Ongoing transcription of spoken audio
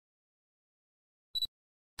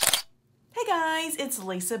guys, it's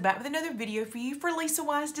Lisa back with another video for you for Lisa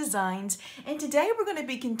Wise Designs, and today we're going to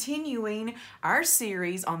be continuing our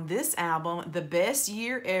series on this album, The Best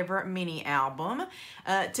Year Ever mini album.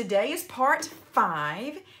 Today is part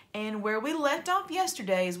 5, and where we left off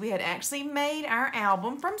yesterday is we had actually made our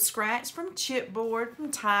album from scratch, from chipboard,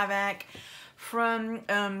 from Tyvek, from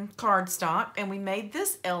cardstock, and we made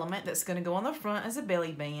this element that's going to go on the front as a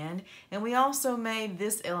belly band, and we also made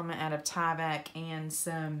this element out of Tyvek and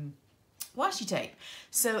some washi tape.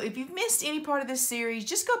 So if you've missed any part of this series,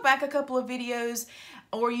 just go back a couple of videos,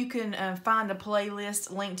 or you can find a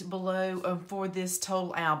playlist linked below for this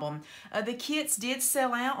total album. The kits did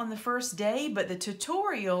sell out on the first day, but the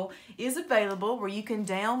tutorial is available where you can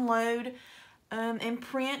download and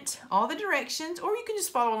print all the directions, or you can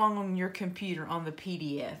just follow along on your computer on the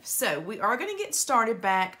PDF. So we are going to get started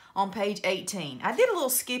back on page 18. I did a little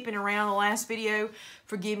skipping around the last video,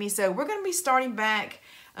 forgive me. So we're going to be starting back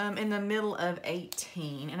in the middle of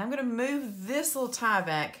 18, and I'm going to move this little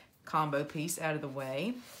Tyvek combo piece out of the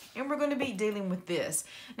way, and we're going to be dealing with this.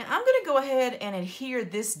 Now I'm going to go ahead and adhere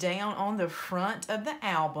this down on the front of the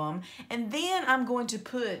album, and then I'm going to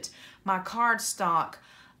put my cardstock,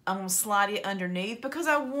 I'm going to slide it underneath because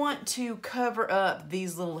I want to cover up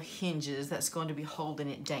these little hinges that's going to be holding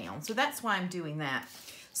it down. So that's why I'm doing that.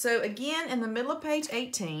 So again, in the middle of page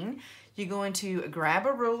 18, you're going to grab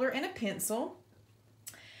a ruler and a pencil.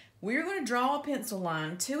 We're going to draw a pencil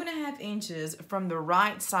line 2.5 inches from the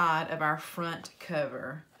right side of our front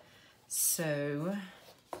cover. So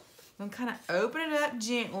I'm going to kind of open it up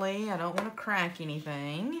gently. I don't want to crack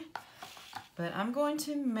anything, but I'm going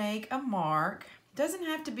to make a mark. Doesn't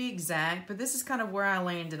have to be exact, but this is kind of where I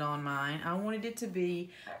landed on mine. I wanted it to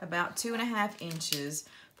be about 2.5 inches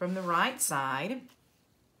from the right side.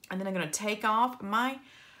 And then I'm going to take off my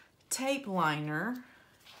tape liner,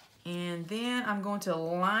 and then I'm going to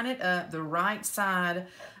line it up. The right side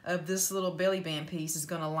of this little belly band piece is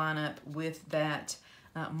going to line up with that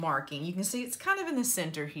marking. You can see it's kind of in the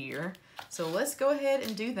center here. So let's go ahead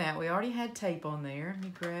and do that. We already had tape on there. Let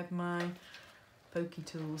me grab my pokey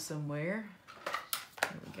tool somewhere.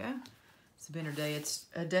 There we go. It's been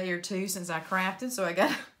a day or two since I crafted, so I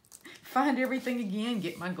gotta find everything again,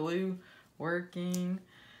 get my glue working,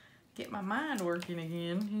 get my mind working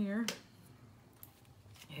again here.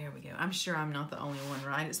 There we go. I'm sure I'm not the only one,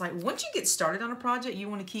 right? It's like once you get started on a project, you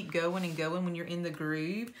want to keep going and going when you're in the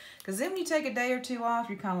groove, because then when you take a day or two off,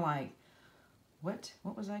 you're kind of like,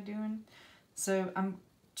 what was I doing? So I'm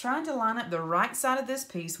trying to line up the right side of this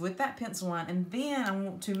piece with that pencil line, and then I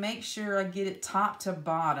want to make sure I get it top to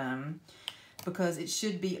bottom because it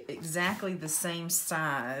should be exactly the same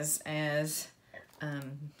size as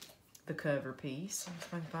the cover piece. Let's see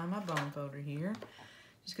if I can find my bone folder here.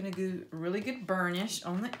 Just going to do really good burnish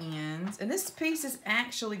on the ends, and this piece is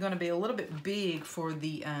actually going to be a little bit big for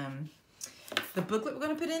the booklet we're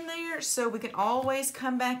going to put in there, so we can always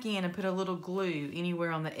come back in and put a little glue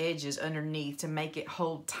anywhere on the edges underneath to make it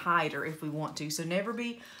hold tighter if we want to. So never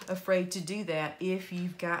be afraid to do that if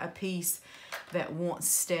you've got a piece that won't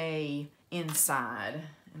stay inside.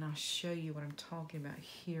 And I'll show you what I'm talking about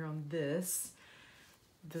here on this.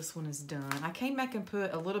 This one is done. I came back and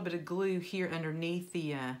put a little bit of glue here underneath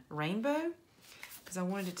the rainbow because I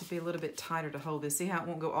wanted it to be a little bit tighter to hold this. See how it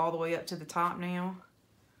won't go all the way up to the top now?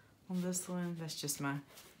 On this one, that's just my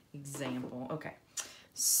example. Okay,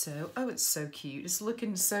 so, oh, it's so cute. It's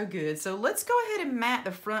looking so good. So let's go ahead and mat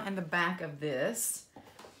the front and the back of this.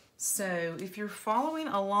 So if you're following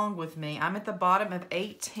along with me, I'm at the bottom of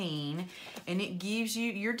 18, and it gives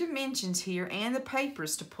you your dimensions here and the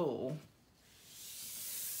papers to pull.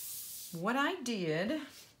 What I did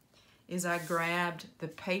is I grabbed the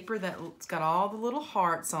paper that's got all the little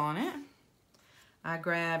hearts on it. I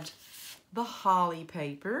grabbed the holly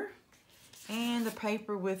paper and the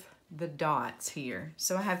paper with the dots here.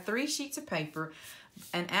 So I have 3 sheets of paper,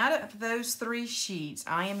 and out of those 3 sheets,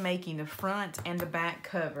 I am making the front and the back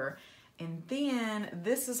cover. And then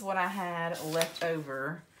this is what I had left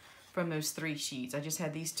over from those 3 sheets. I just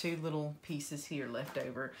had these 2 little pieces here left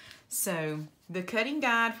over. So the cutting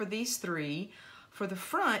guide for these 3 for the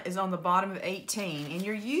front is on the bottom of 18, and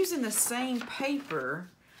you're using the same paper,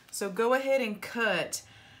 so go ahead and cut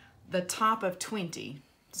the top of 20.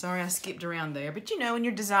 Sorry I skipped around there, but you know when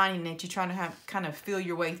you're designing it, you're trying to kind of feel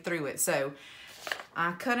your way through it. So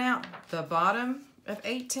I cut out the bottom of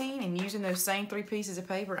 18, and using those same 3 pieces of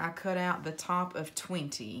paper, I cut out the top of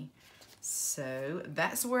 20. So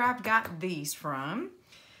that's where I've got these from.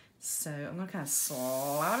 So I'm going to kind of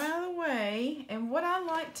slide them out of the way, and what I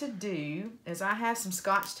like to do is I have some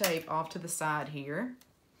Scotch tape off to the side here,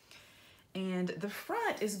 and the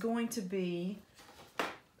front is going to be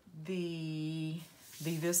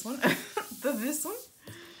this one, this one.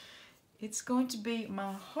 It's going to be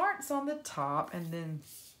my hearts on the top and then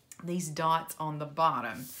these dots on the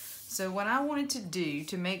bottom. So what I wanted to do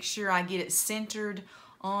to make sure I get it centered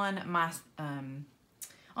on my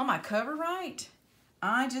cover right,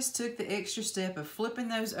 I just took the extra step of flipping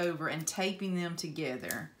those over and taping them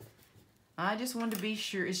together. I just wanted to be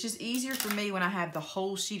sure. It's just easier for me when I have the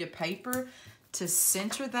whole sheet of paper to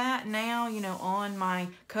center that now, you know, on my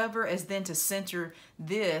cover, as then to center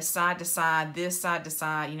this side to side, this side to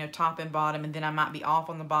side, you know, top and bottom, and then I might be off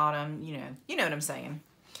on the bottom, you know what I'm saying.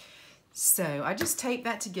 So I just tape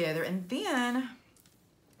that together, and then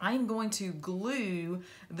I'm going to glue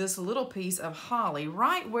this little piece of holly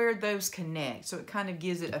right where those connect, so it kind of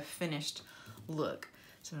gives it a finished look.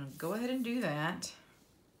 So I'm gonna go ahead and do that.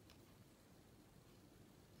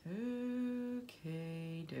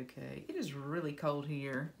 Okay. It is really cold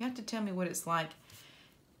here. You have to tell me what it's like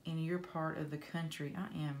in your part of the country. I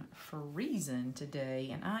am freezing today,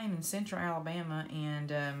 and I am in central Alabama,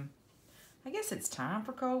 and I guess it's time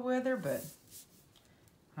for cold weather, but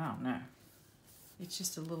I don't know. It's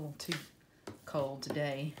just a little too cold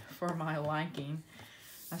today for my liking.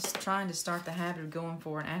 I was trying to start the habit of going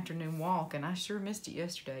for an afternoon walk, and I sure missed it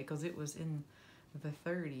yesterday because it was in the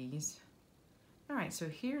 30s. All right, so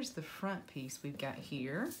here's the front piece we've got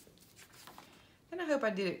here. And I hope I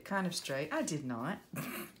did it kind of straight. I did not,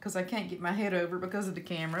 because I can't get my head over because of the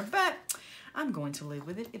camera, but I'm going to live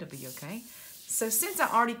with it. It'll be okay. So since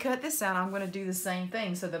I already cut this out, I'm going to do the same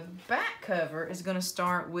thing. So the back cover is going to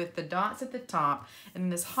start with the dots at the top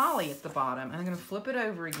and this holly at the bottom. And I'm going to flip it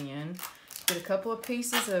over again, get a couple of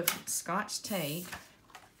pieces of Scotch tape.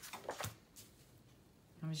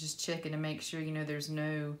 I was just checking to make sure, you know, there's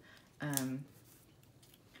no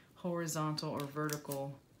horizontal or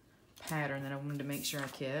vertical pattern that I wanted to make sure I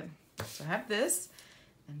kept. So I have this,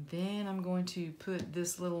 and then I'm going to put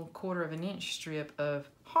this little 1/4 inch strip of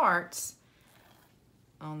hearts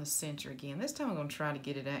on the center again. This time I'm going to try to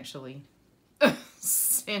get it actually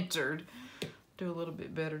centered. Do a little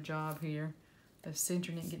bit better job here of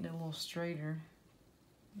centering it, getting it a little straighter.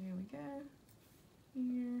 There we go.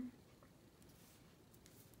 Here.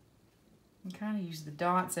 I kind of use the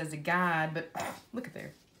dots as a guide, but look at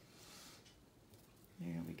there.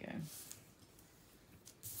 There we go.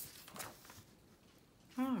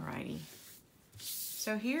 Alrighty.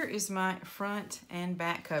 So here is my front and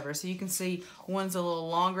back cover. So you can see one's a little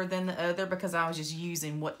longer than the other because I was just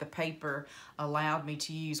using what the paper allowed me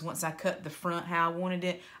to use. Once I cut the front how I wanted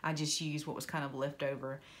it, I just used what was kind of left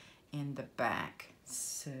over in the back.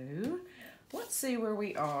 So let's see where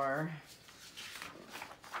we are.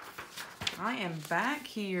 I am back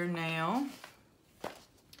here now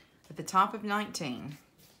at the top of 19.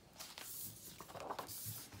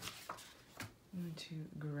 I'm going to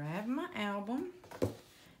grab my album.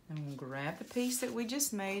 I'm going to grab the piece that we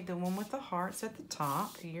just made, the one with the hearts at the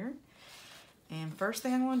top here. And first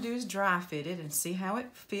thing I'm going to do is dry fit it and see how it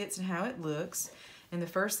fits and how it looks. And the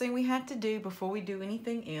first thing we have to do before we do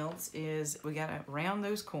anything else is we got to round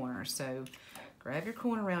those corners. So grab your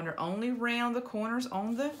corner rounder. Only round the corners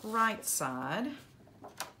on the right side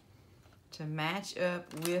to match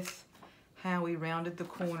up with how we rounded the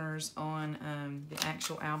corners on the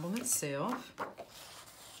actual album itself.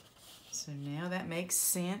 So now that makes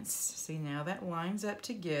sense. See, now that lines up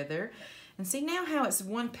together. And see now how it's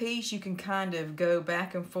one piece, you can kind of go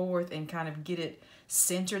back and forth and kind of get it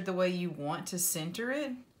centered the way you want to center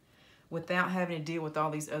it without having to deal with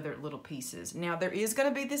all these other little pieces. Now there is going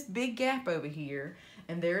to be this big gap over here,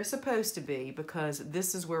 and there is supposed to be, because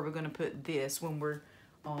this is where we're going to put this when we're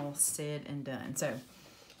all said and done. So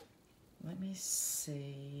let me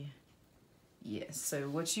see. Yes, so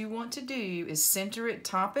what you want to do is center it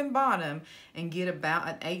top and bottom and get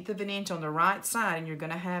about 1/8 of an inch on the right side, and you're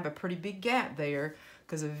going to have a pretty big gap there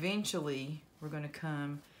because eventually we're going to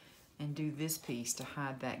come and do this piece to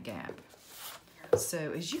hide that gap.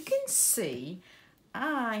 So as you can see,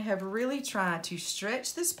 I have really tried to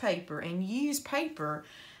stretch this paper and use paper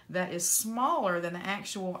that is smaller than the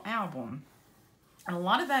actual album. And a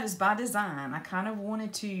lot of that is by design. I kind of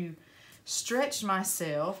wanted to stretch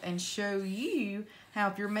myself and show you how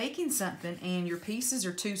if you're making something and your pieces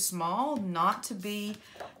are too small, not to be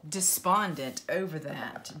despondent over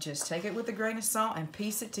that. Just take it with a grain of salt and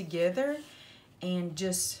piece it together and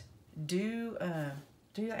just do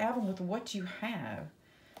the album with what you have.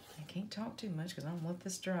 I can't talk too much because I'm gonna let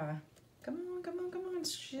this dry. Come on, come on, come on,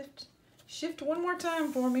 shift one more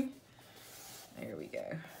time for me. There we go.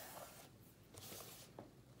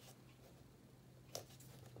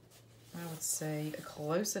 I would say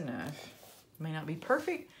close enough. May not be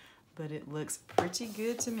perfect, but it looks pretty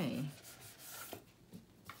good to me.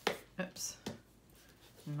 Oops.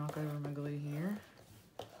 Knock over my glue here.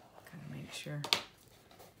 Gotta make sure,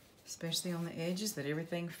 especially on the edges, that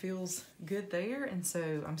everything feels good there. And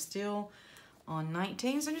so I'm still on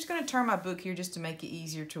 19, so I'm just going to turn my book here just to make it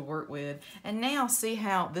easier to work with. And now see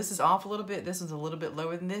how this is off a little bit. This is a little bit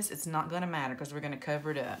lower than this. It's not going to matter because we're going to cover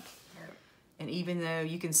it up. And even though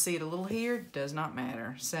you can see it a little here, it does not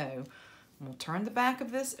matter. So we'll turn the back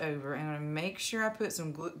of this over, and I'm going to make sure I put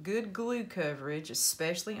some good glue coverage,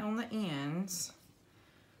 especially on the ends.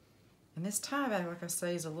 And this tie back, like I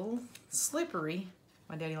say, is a little slippery.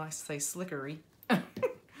 My daddy likes to say slickery.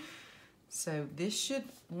 So this should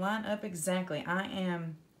line up exactly.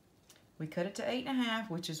 We cut it to 8.5,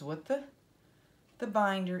 which is what the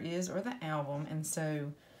binder is, or the album. And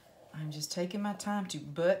so I'm just taking my time to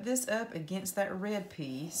butt this up against that red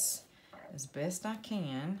piece as best I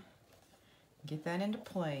can. Get that into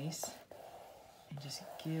place and just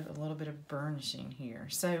give a little bit of burnishing here.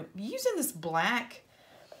 So using this black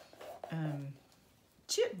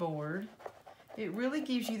chipboard, it really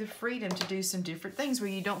gives you the freedom to do some different things where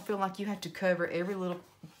you don't feel like you have to cover every little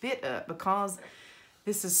bit up, because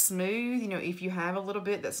this is smooth. You know, if you have a little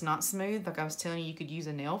bit that's not smooth, like I was telling you, you could use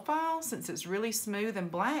a nail file. Since it's really smooth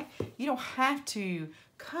and black, you don't have to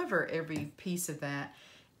cover every piece of that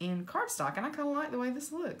in cardstock, and I kind of like the way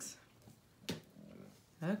this looks.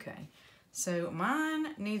 Okay, so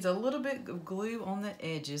mine needs a little bit of glue on the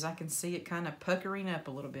edges. I can see it kind of puckering up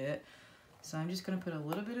a little bit. So I'm just going to put a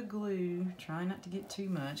little bit of glue, try not to get too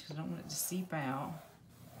much because I don't want it to seep out.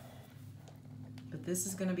 But this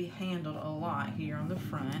is going to be handled a lot here on the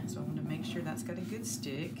front, so I want to make sure that's got a good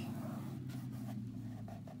stick.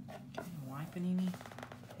 Okay, wiping any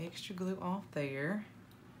extra glue off there.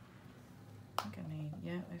 I think I need,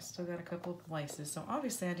 yeah, I still got a couple of places. So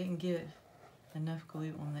obviously I didn't get enough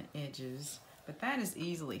glue on the edges, but that is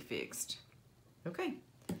easily fixed. Okay.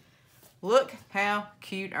 Look how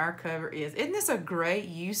cute our cover is. Isn't this a great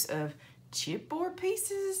use of chipboard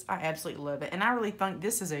pieces? I absolutely love it. And I really think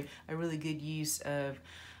this is a really good use of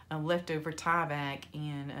a leftover tie back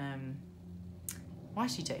and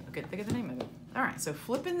washi tape. I couldn't think of the name of it. All right, so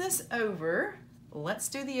flipping this over, let's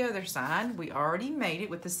do the other side. We already made it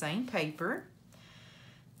with the same paper.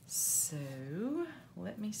 So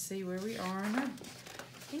let me see where we are in our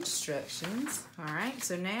instructions. All right,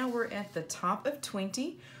 so now we're at the top of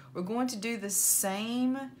 20. We're going to do the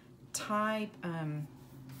same type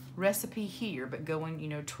recipe here, but going, you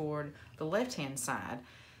know, toward the left-hand side.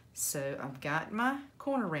 So I've got my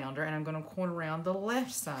corner rounder, and I'm going to corner round the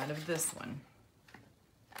left side of this one.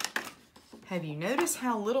 Have you noticed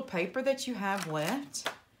how little paper that you have left?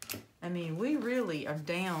 I mean, we really are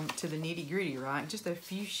down to the nitty-gritty, right? Just a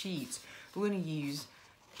few sheets. We're going to use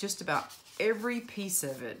just about every piece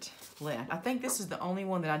of it left. I think this is the only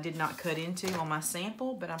one that I did not cut into on my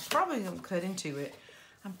sample, but I'm probably going to cut into it.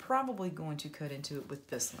 I'm probably going to cut into it with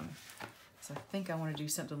this one. So I think I want to do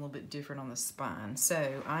something a little bit different on the spine.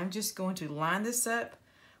 So I'm just going to line this up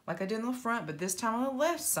like I did on the front, but this time on the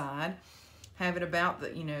left side, have it about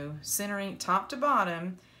the, you know, centering top to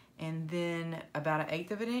bottom, and then about 1/8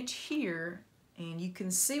 of an inch here. And you can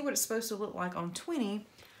see what it's supposed to look like on 20,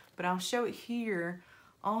 but I'll show it here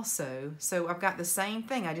also. So I've got the same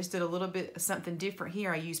thing. I just did a little bit of something different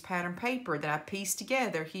here. I used pattern paper that I pieced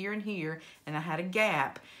together here and here, and I had a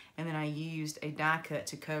gap, and then I used a die cut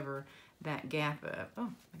to cover that gap up.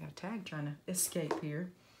 Oh, I got a tag trying to escape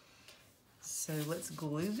here. So let's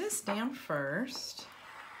glue this down first.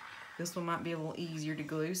 This one might be a little easier to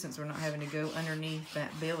glue since we're not having to go underneath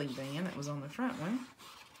that belly band that was on the front one.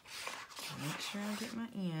 Make sure I get my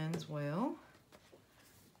ends well.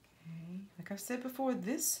 Okay, like I've said before,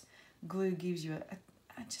 this glue gives you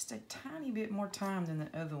just a tiny bit more time than the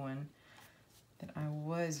other one that I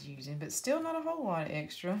was using, but still not a whole lot of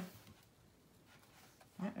extra.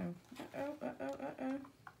 I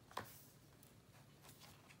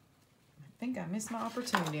think I missed my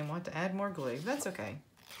opportunity and want to add more glue. That's okay.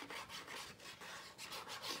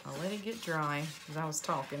 I'll let it get dry as I was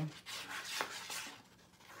talking.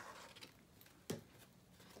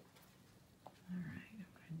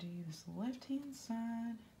 Do this left-hand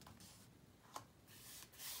side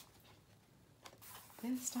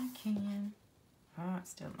best I can. Oh, it's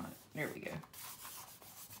still not. There we go.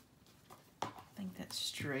 I think that's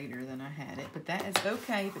straighter than I had it, but that is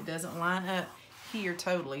okay if it doesn't line up here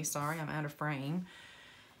totally. Sorry, I'm out of frame.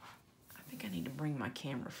 I think I need to bring my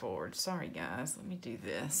camera forward. Sorry, guys. Let me do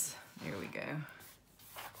this. There we go.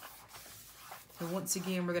 So once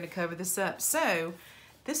again, we're going to cover this up. So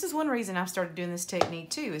this is one reason I've started doing this technique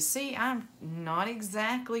too, is see, I'm not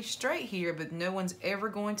exactly straight here, but no one's ever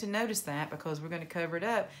going to notice that because we're going to cover it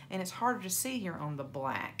up, and it's harder to see here on the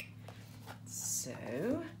black.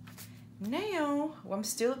 So now, well, I'm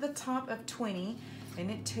still at the top of 20,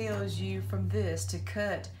 and it tells you from this to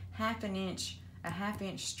cut a half inch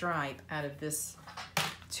stripe out of this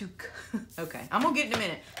okay, I'm gonna get in a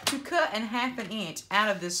minute. To cut a half an inch out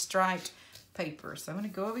of this striped paper. So I'm gonna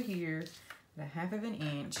go over here, a half of an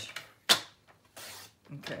inch,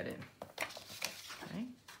 and cut it. Okay.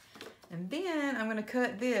 And then I'm gonna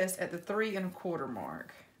cut this at the 3 1/4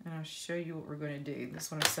 mark. And I'll show you what we're gonna do. That's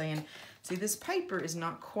what I'm saying. See, this paper is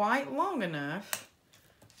not quite long enough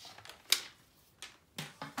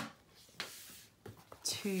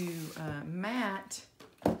to mat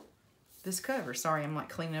this cover. Sorry, I'm like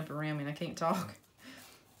cleaning up around me and I can't talk.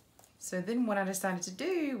 So then what I decided to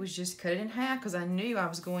do was just cut it in half because I knew I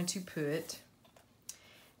was going to put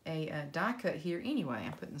a die cut here anyway.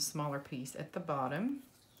 I'm putting the smaller piece at the bottom.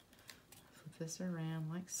 Flip this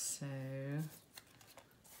around like so.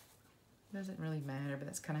 Doesn't really matter, but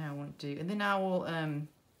that's kind of how I want to do. And then I will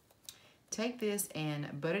take this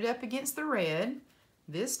and butt it up against the red.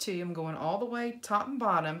 This too, I'm going all the way top and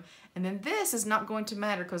bottom. And then this is not going to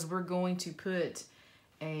matter because we're going to put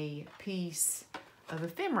a piece of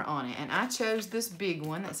ephemera on it. And I chose this big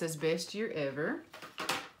one that says Best Year Ever.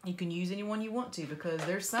 You can use any one you want to because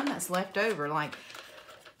there's some that's left over. Like,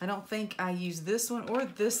 I don't think I used this one or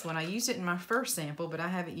this one. I used it in my first sample, but I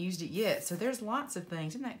haven't used it yet. So there's lots of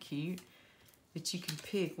things. Isn't that cute? That you can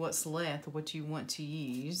pick what's left or what you want to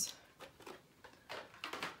use.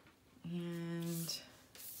 And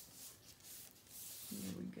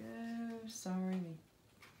here we go. Sorry,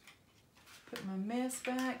 put my mess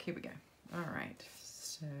back. Here we go. All right,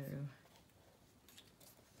 so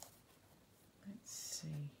let's see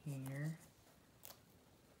here.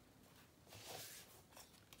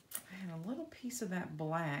 I had a little piece of that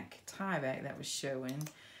black tie back that was showing.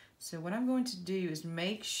 So what I'm going to do is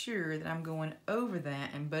make sure that I'm going over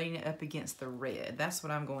that and butting it up against the red. That's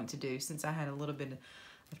what I'm going to do since I had a little bit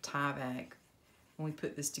of tie back when we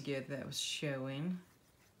put this together that was showing.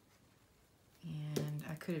 And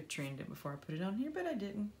I could have trimmed it before I put it on here, but I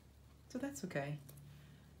didn't. So that's okay.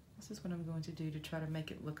 This is what I'm going to do to try to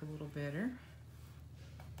make it look a little better.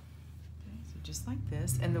 Okay, so just like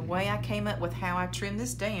this. And the way I came up with how I trimmed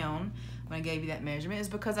this down when I gave you that measurement is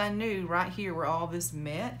because I knew right here where all this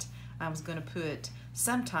met, I was going to put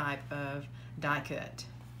some type of die cut.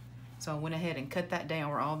 So I went ahead and cut that down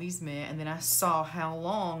where all these met, and then I saw how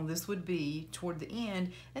long this would be toward the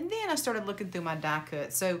end, and then I started looking through my die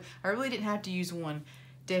cut. So I really didn't have to use one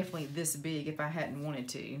definitely this big if I hadn't wanted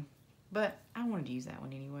to, but I wanted to use that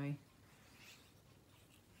one anyway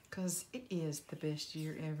because it is the best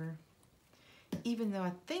year ever. Even though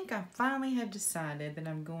I think I finally have decided that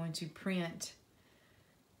I'm going to print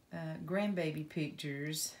grandbaby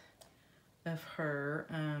pictures of her.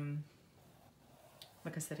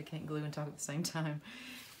 Like I said, I can't glue and talk at the same time.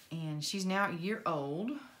 And she's now a year old.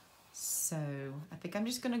 So I think I'm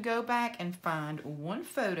just going to go back and find one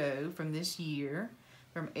photo from this year,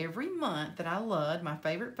 from every month that I loved, my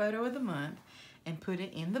favorite photo of the month, and put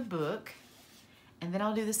it in the book. And then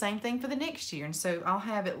I'll do the same thing for the next year. And so I'll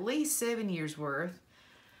have at least 7 years worth,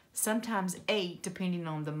 sometimes 8 depending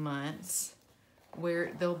on the months,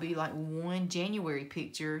 where there'll be like one January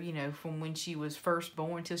picture, you know, from when she was first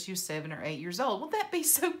born until she was 7 or 8 years old. Won't that be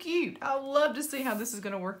so cute? I love to see how this is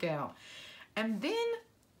going to work out. And then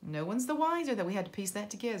no one's the wiser that we had to piece that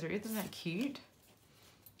together. Isn't that cute?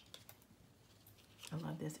 I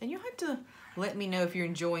love this. And you'll have to let me know if you're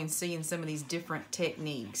enjoying seeing some of these different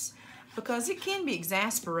techniques, because it can be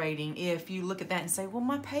exasperating if you look at that and say, well,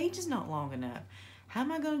 my page is not long enough. How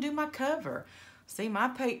am I going to do my cover? See,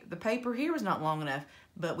 the paper here was not long enough,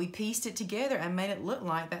 but we pieced it together and made it look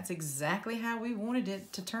like that's exactly how we wanted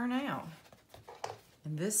it to turn out.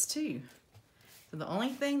 And this too. So the only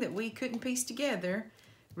thing that we couldn't piece together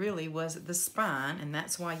really was the spine, and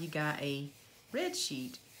that's why you got a red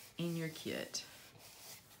sheet in your kit.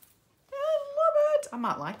 I love it. I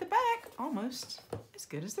might like the back almost as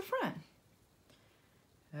good as the front.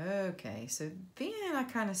 Okay, so then I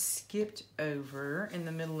kind of skipped over in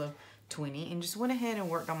the middle of 20 and just went ahead and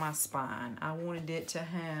worked on my spine. I wanted it to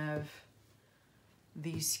have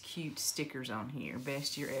these cute stickers on here,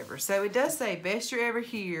 Best Year Ever. So it does say Best Year Ever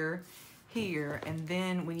here, here, and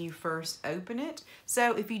then when you first open it.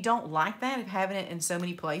 So if you don't like that, of having it in so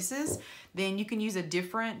many places, then you can use a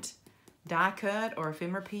different die cut or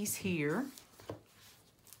ephemera piece here.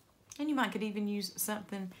 And you might could even use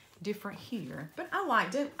something different here. But I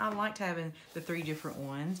liked it. I liked having the 3 different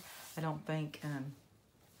ones. I don't think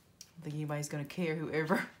don't think anybody's going to care,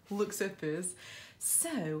 whoever looks at this.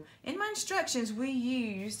 So, in my instructions, we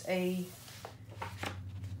used a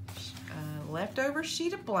leftover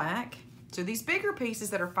sheet of black. So these bigger pieces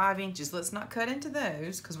that are 5 inches, let's not cut into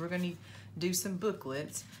those because we're going to do some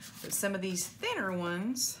booklets. But some of these thinner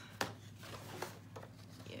ones,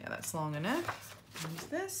 yeah, that's long enough. Use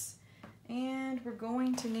this. And we're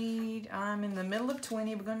going to need, I'm in the middle of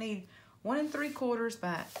 20, we're going to need 1 3/4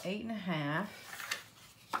 by 8 1/2.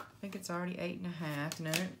 I think it's already 8 1/2.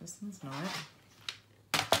 No, this one's not.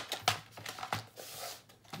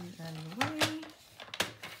 Get that out of the way.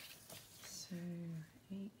 So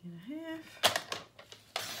 8 1/2.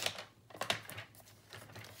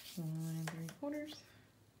 1 3/4.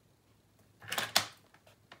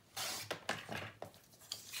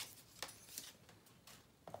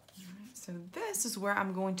 So this is where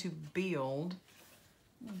I'm going to build.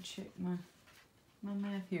 Let me check my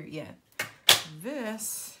math here. Yeah,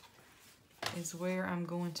 this is where I'm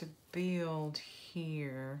going to build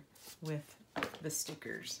here with the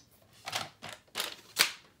stickers.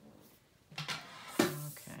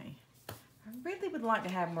 Okay. I really would like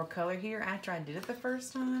to have more color here after I did it the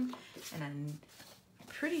first time, and I'm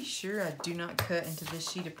pretty sure I do not cut into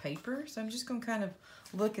this sheet of paper, so I'm just going to kind of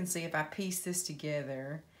look and see if I piece this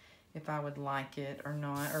together, if I would like it or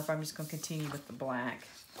not, or if I'm just going to continue with the black.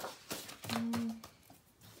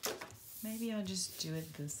 Maybe I'll just do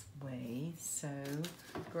it this way. So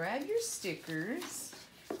grab your stickers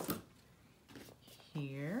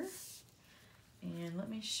here, and let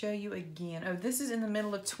me show you again. Oh, this is in the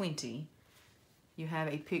middle of 20. You have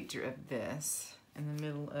a picture of this in the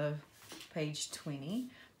middle of page 20,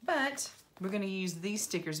 but we're going to use these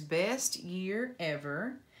stickers, Best Year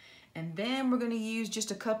Ever. And then we're going to use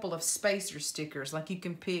just a couple of spacer stickers, like you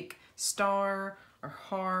can pick star or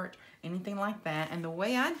heart, anything like that. And the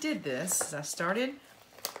way I did this is I started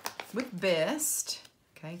with best.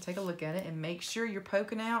 Okay, take a look at it and make sure you're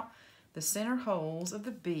poking out the center holes of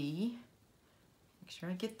the B. Make sure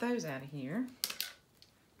I get those out of here.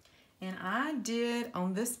 And I did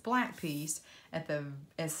on this black piece at the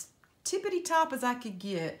as tippity top as I could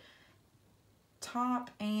get, top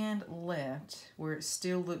and left, where it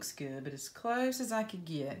still looks good, but as close as I could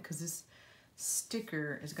get, because this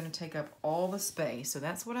sticker is going to take up all the space. So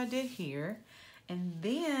that's what I did here. And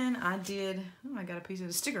then I did, oh, I got a piece of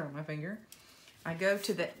the sticker on my finger. I go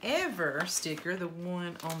to the Ever sticker, the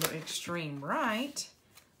one on the extreme right.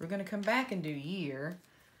 We're going to come back and do year.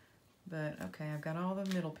 But okay, I've got all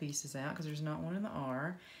the middle pieces out because there's not one in the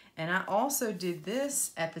R. And I also did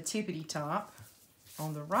this at the tippity top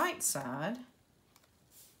on the right side.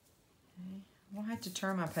 I'll have to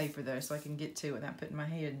turn my paper though so I can get to it without putting my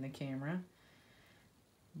head in the camera.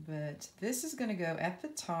 But this is going to go at the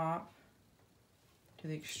top to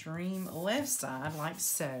the extreme left side like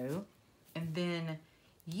so. And then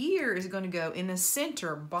year is going to go in the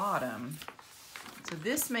center bottom. So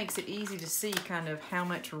this makes it easy to see kind of how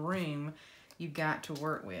much room you've got to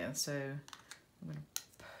work with. So I'm going to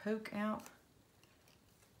poke out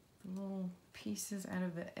the little pieces out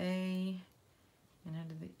of the A and out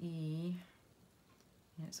of the E.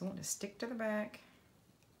 And so I want to stick to the back.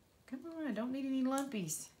 Come on, I don't need any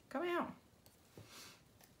lumpies. Come out.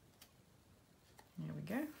 There we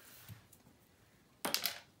go.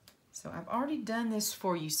 So I've already done this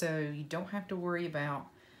for you, so you don't have to worry about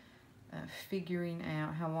figuring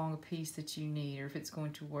out how long a piece that you need or if it's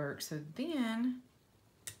going to work. So then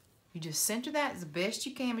you just center that as best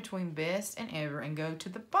you can between best and ever and go to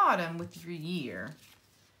the bottom with your year.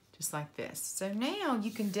 Just like this. So now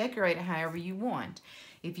you can decorate it however you want.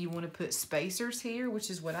 If you want to put spacers here,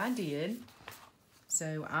 which is what I did.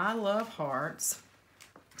 So I love hearts.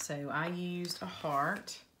 So I used a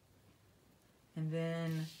heart. And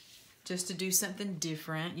then just to do something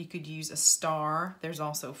different, you could use a star. There's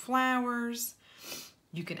also flowers.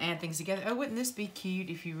 You can add things together. Oh, wouldn't this be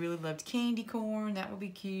cute if you really loved candy corn? That would be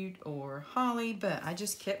cute. Or holly, but I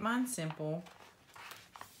just kept mine simple.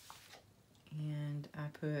 And I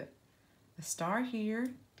put a star here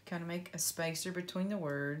to kind of make a spacer between the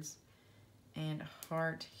words, and a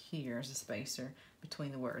heart here as a spacer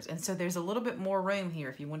between the words. And so there's a little bit more room here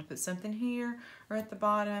if you want to put something here or at the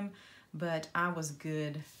bottom, but I was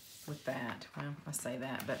good with that. Well, I say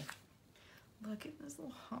that, but look at this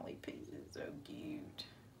little holly piece. It's so cute.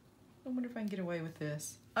 I wonder if I can get away with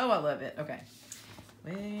this. Oh, I love it. Okay.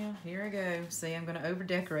 Well, here I go. See, I'm going to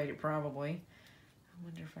over-decorate it probably. I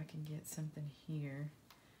wonder if I can get something here.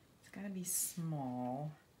 It's got to be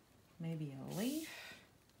small. Maybe a leaf.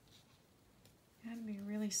 Got to be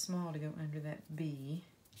really small to go under that B.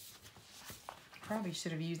 Probably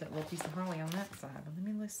should have used that little piece of holly on that side.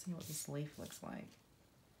 But let's see what this leaf looks like.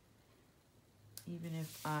 even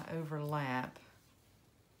if I overlap,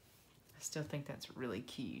 I still think that's really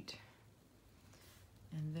cute.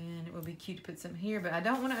 And then it would be cute to put some here, but I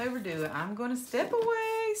don't want to overdo it. I'm going to step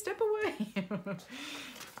away, step away.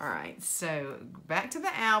 All right, so back to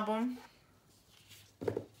the album.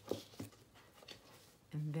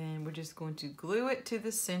 And then we're just going to glue it to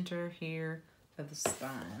the center here of the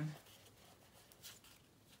spine.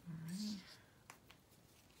 All right.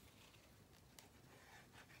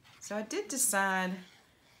 So I did decide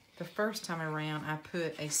the first time around I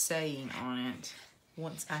put a saying on it.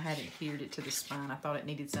 Once I had adhered it to the spine, I thought it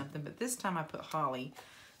needed something, but this time I put holly,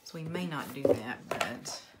 so we may not do that,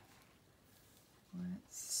 but let's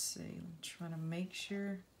see. I'm trying to make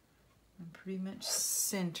sure I'm pretty much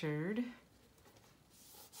centered.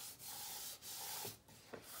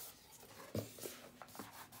 I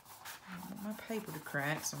want my paper to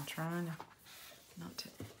crack, so I'm trying not to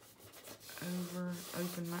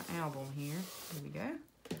open my album here. Here we go.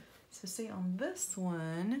 So see, on this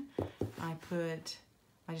one, I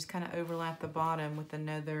just kind of overlap the bottom with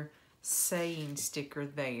another saying sticker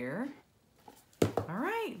there. All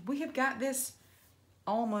right, we have got this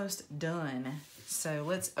almost done. So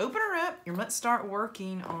let's open her up and let's start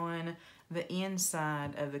working on the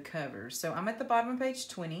inside of the cover. So I'm at the bottom of page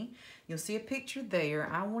 20. You'll see a picture there.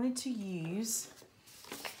 I wanted to use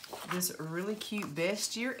this really cute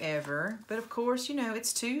Best Year Ever, but of course, you know,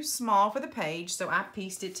 it's too small for the page, so I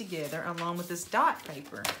pieced it together along with this dot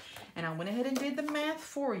paper. And I went ahead and did the math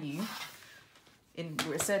for you. And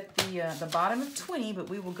it's at the bottom of 20, but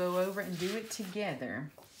we will go over and do it together.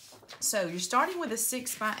 So you're starting with a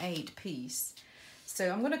 6x8 piece. So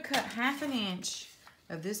I'm going to cut 1/2 inch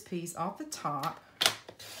of this piece off the top, all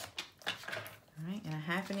right, and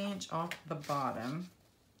 1/2 inch off the bottom.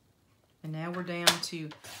 And now we're down to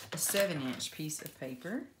a 7-inch piece of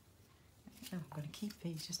paper. I'm going to keep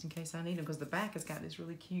these just in case I need them because the back has got this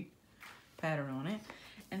really cute pattern on it.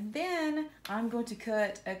 And then I'm going to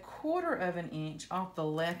cut 1/4 inch off the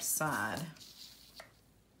left side.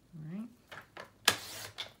 All right.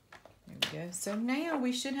 There we go. So now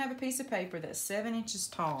we should have a piece of paper that's 7 inches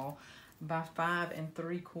tall by 5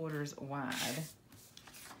 3/4 wide.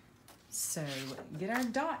 So get our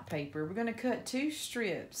dot paper. We're going to cut 2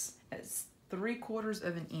 strips at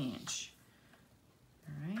 3/4 inch.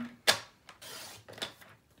 All right.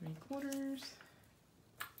 3/4.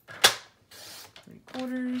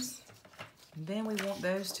 3/4. And then we want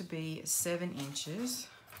those to be 7 inches.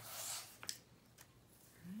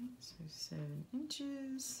 All right, so 7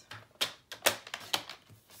 inches.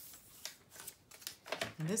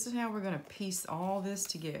 And this is how we're going to piece all this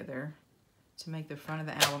together to make the front of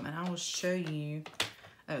the album. And I will show you,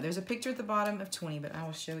 oh, there's a picture at the bottom of 20, but I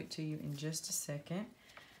will show it to you in just a second.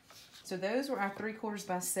 So those were our 3/4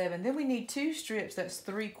 by 7. Then we need 2 strips that's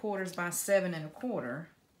 3/4 by 7 1/4.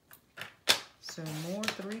 So more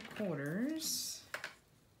 3/4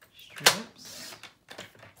 strips.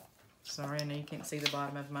 Sorry, I know you can't see the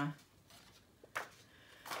bottom of my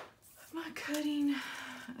cutting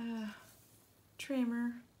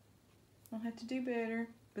trimmer. I'll have to do better,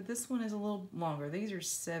 but this one is a little longer. These are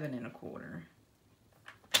 7 1/4.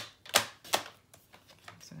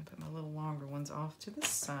 So I'm gonna put my little longer ones off to the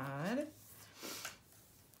side.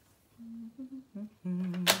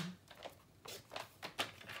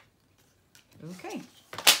 Okay.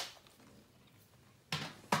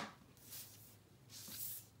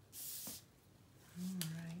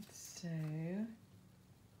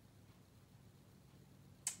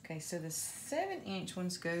 Okay, so the 7-inch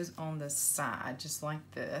ones goes on the side, just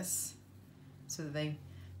like this, so that they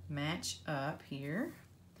match up here.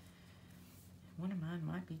 One of mine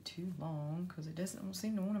might be too long because it doesn't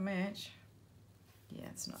seem to want to match. Yeah,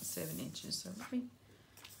 it's not 7 inches. So what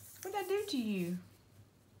did I do to you?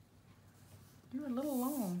 You're a little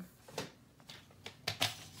long.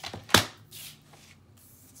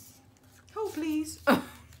 Oh, please. Come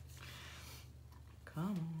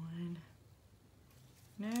on.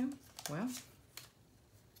 No? Well.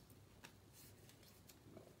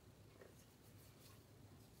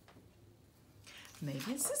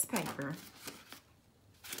 Maybe it's this paper.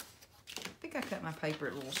 I think I cut my paper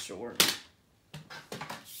a little short.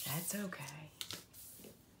 That's okay.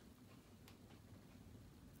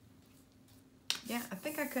 Yeah, I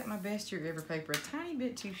think I cut my Best Year Ever paper a tiny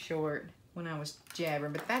bit too short when I was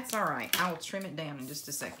jabbering, but that's all right. I will trim it down in just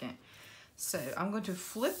a second. So I'm going to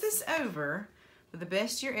flip this over with the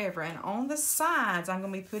Best Year Ever, and on the sides, I'm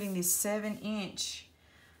going to be putting these 7-inch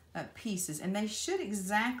pieces, and they should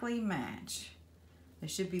exactly match. They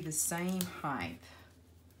should be the same height.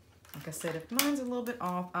 Like I said, if mine's a little bit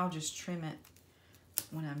off, I'll just trim it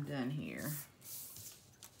when I'm done here.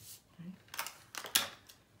 Okay.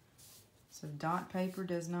 So dot paper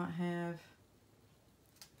does not have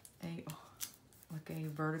a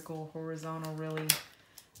vertical, horizontal, really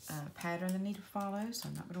pattern they need to follow, so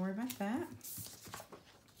I'm not going to worry about that.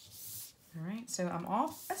 All right, so I'm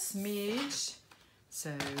off a smidge, so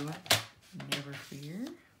never fear.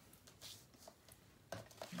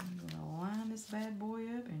 I'm going to line this bad boy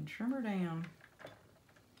up and trim her down.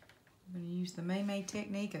 I'm going to use the May May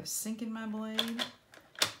technique of sinking my blade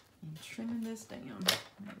and trimming this down.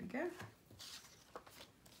 There we go.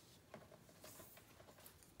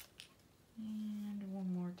 And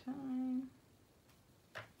one more time.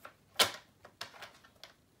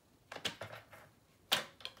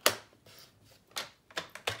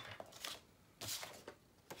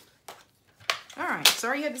 All right,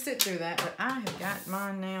 sorry you had to sit through that, but I have got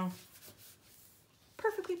mine now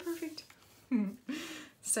perfectly perfect.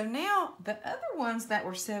 So now the other ones that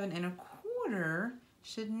were 7 1/4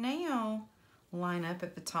 should now line up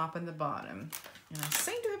at the top and the bottom. And I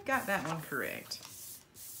seem to have got that one correct.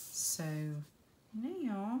 So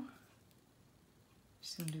now,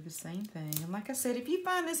 just gonna do the same thing. And like I said, if you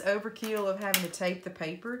find this overkill of having to tape the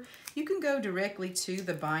paper, you can go directly to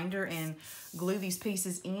the binder and glue these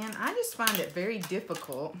pieces in. I just find it very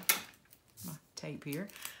difficult, my tape here,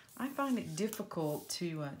 I find it difficult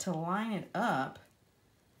to line it up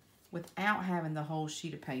without having the whole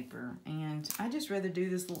sheet of paper. And I just rather do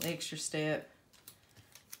this little extra step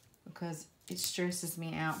because it stresses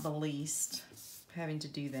me out the least having to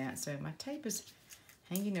do that. So my tape is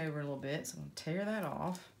hanging over a little bit, so I'm going to tear that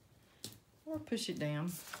off or push it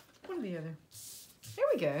down, one or the other. There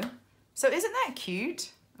we go. So isn't that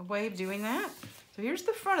cute, a way of doing that? So here's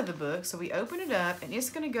the front of the book. So we open it up and it's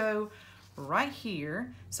going to go right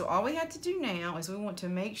here. So all we have to do now is we want to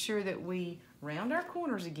make sure that we round our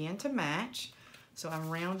corners again to match. So I'm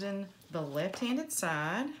rounding the left-handed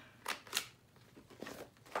side.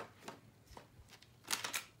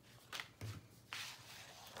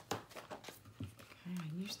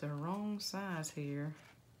 I used the wrong size here.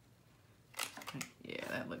 Yeah,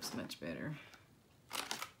 that looks much better.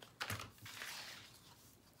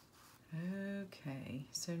 Okay,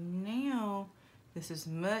 so now this is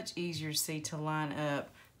much easier to see to line up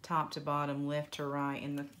top to bottom, left to right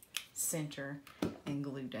in the center and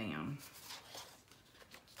glue down.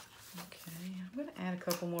 Okay, I'm going to add a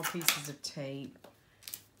couple more pieces of tape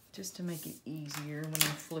just to make it easier when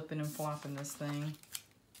I'm flipping and flopping this thing.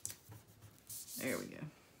 There we go.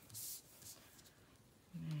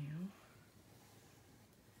 Now,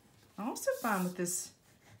 I also find with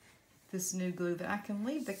this new glue that I can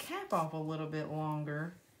leave the cap off a little bit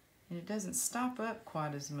longer and it doesn't stop up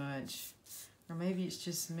quite as much. Or maybe it's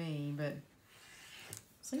just me, but it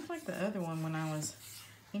seems like the other one when I was,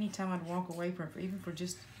 anytime I'd walk away from it, even for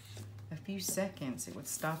just a few seconds, it would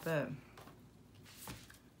stop up.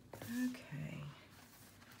 Okay.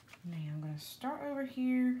 Now I'm going to start over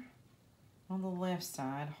here on the left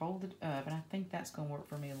side, hold it up, and I think that's going to work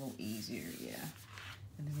for me a little easier, yeah.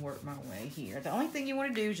 And then work my way here. The only thing you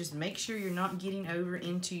want to do is just make sure you're not getting over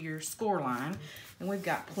into your score line, and we've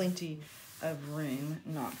got plenty of room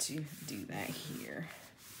not to do that here.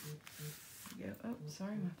 There we go. Oh,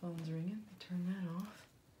 sorry, my phone's ringing. Turn that off.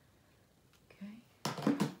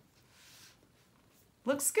 Okay.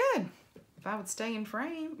 Looks good. If I would stay in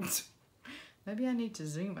frame. Maybe I need to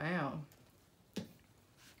zoom out.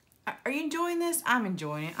 Are you enjoying this? I'm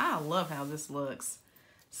enjoying it. I love how this looks.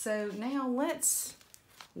 So now let's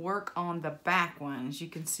work on the back one. As you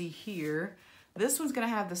can see here, this one's going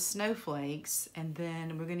to have the snowflakes, and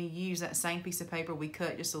then we're going to use that same piece of paper we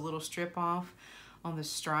cut just a little strip off on the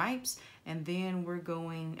stripes, and then we're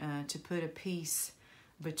going to put a piece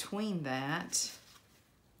between that.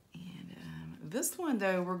 And this one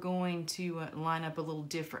though, we're going to line up a little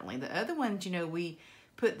differently. The other ones, you know, we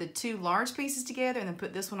put the two large pieces together and then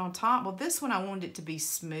put this one on top. Well, this one I wanted it to be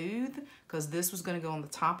smooth because this was going to go on the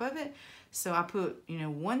top of it. So I put, you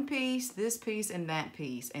know, one piece, this piece, and that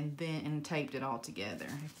piece, and then taped it all together.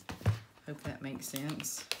 Hope that makes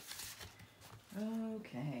sense.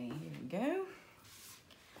 Okay, here we go.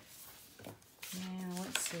 Now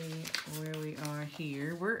let's see where we are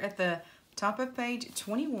here. We're at the top of page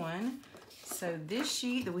 21. So this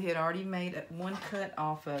sheet that we had already made one cut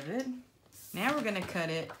off of it. Now we're going to cut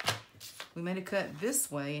it. We made a cut this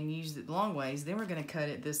way and used it long ways. Then we're going to cut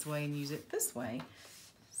it this way and use it this way.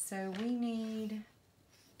 So we need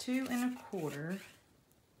 2 1/4.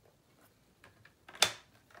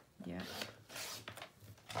 Yeah.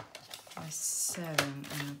 By 7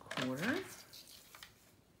 1/4.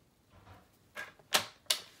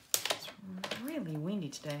 It's really windy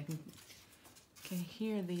today. I can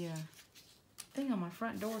hear the thing on my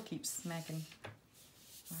front door keeps smacking.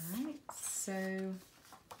 All right. So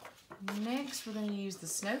next we're going to use the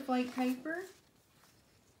snowflake paper.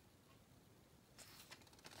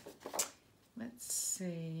 Let's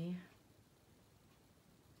see.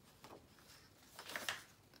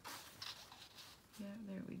 Yeah,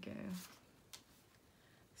 there we go.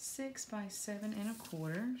 6 by 7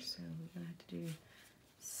 1/4. So we're going to have to do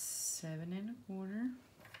 7 1/4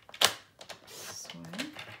 this way.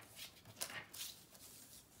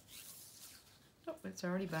 Oh, it's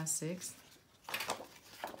already by 6.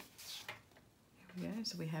 There we go.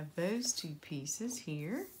 So we have those 2 pieces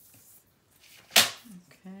here.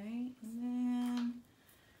 Okay, and then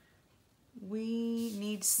we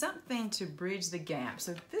need something to bridge the gap.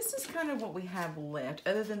 So this is kind of what we have left,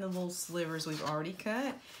 other than the little slivers we've already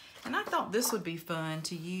cut. And I thought this would be fun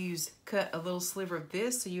to cut a little sliver of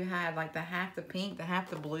this so you had like the half the pink, the half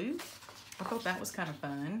the blue. I thought that was kind of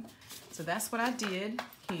fun. So that's what I did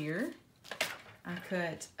here. I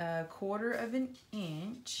cut 1/4 of an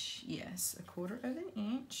inch. Yes, 1/4 of an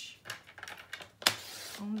inch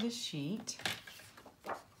on this sheet.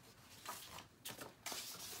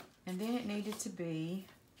 And then it needed to be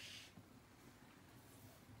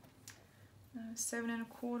 7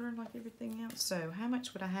 1/4 like everything else. So how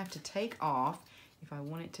much would I have to take off if I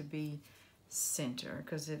want it to be center?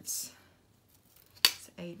 Because it's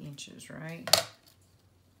 8 inches, right?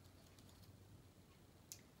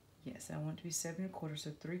 Yes, I want it to be 7 1/4,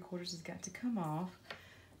 so 3/4 has got to come off.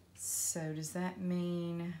 So does that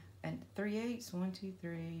mean 3/8? 1, 2,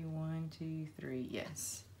 3, 1, 2, 3,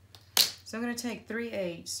 yes. So I'm going to take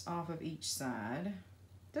 3/8 off of each side.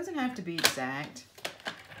 Doesn't have to be exact.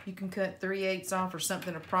 You can cut 3/8 off or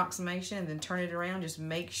something approximation and then turn it around. Just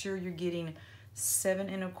make sure you're getting 7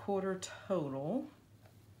 1/4 total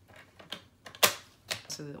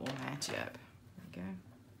so that it will match up. There we go.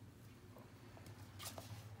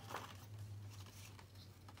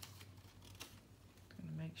 Going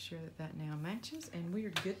to make sure that that now matches and we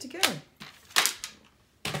are good to go.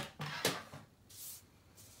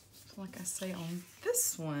 Like I say on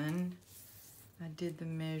this one, I did the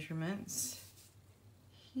measurements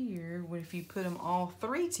here. If you put them all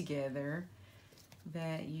 3 together,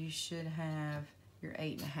 that you should have your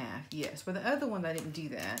 8 1/2. Yes, with the other one I didn't do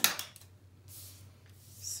that.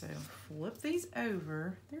 So flip these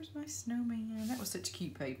over. There's my snowman. That was such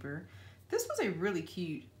cute paper. This was a really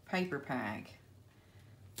cute paper pack.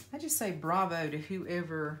 I just say bravo to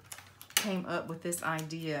whoever came up with this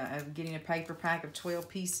idea of getting a paper pack of 12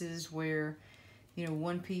 pieces where, you know,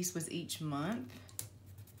 1 piece was each month.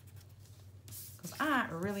 Because I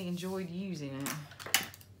really enjoyed using it.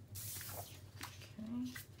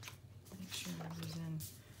 Okay, make sure I'm using,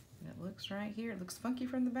 it looks right here. It looks funky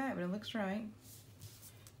from the back, but it looks right.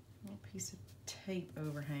 A little piece of tape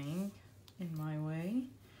overhang in my way.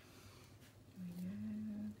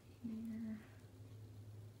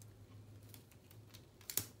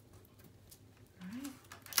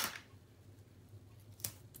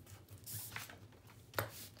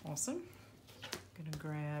 Awesome. Gonna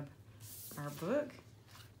grab our book.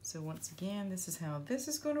 So once again, this is how this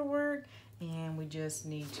is going to work, and we just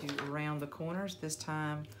need to round the corners, this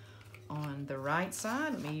time on the right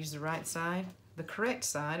side. Let me use the right side, the correct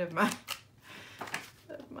side of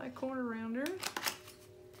my corner rounder.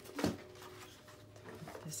 Put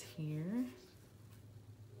this here.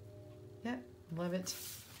 Yep, love it.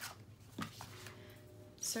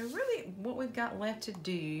 So really what we've got left to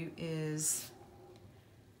do is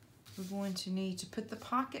we're going to need to put the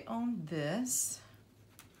pocket on this.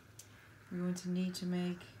 We're going to need to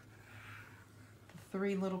make the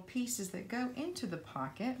 3 little pieces that go into the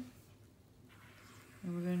pocket.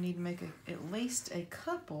 And we're going to need to make at least a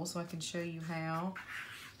couple so I can show you how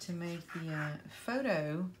to make the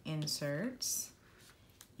photo inserts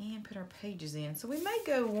and put our pages in. So we may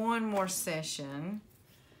go one more session.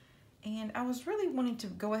 And I was really wanting to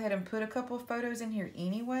go ahead and put a couple of photos in here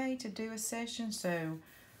anyway to do a session. So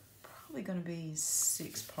probably going to be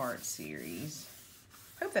 6-part series.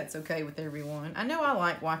 Hope that's okay with everyone. I know I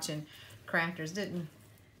like watching crafters.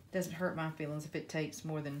 Doesn't hurt my feelings if it takes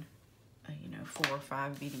more than 4 or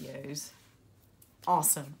 5 videos.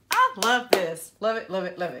 Awesome. I love this. Love it, love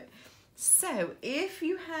it, love it. So if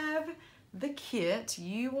you have the kit,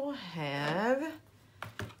 you will have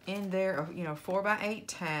in there a 4x8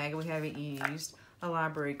 tag we haven't used, a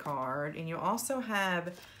library card, and you'll also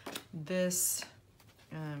have this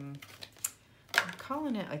I'm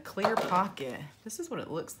calling it a clear pocket. This is what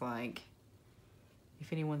it looks like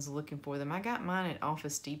if anyone's looking for them. I got mine at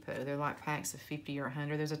Office Depot. They're like packs of 50 or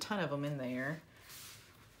 100. There's a ton of them in there.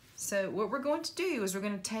 So what we're going to do is we're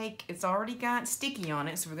going to take, it's already got sticky on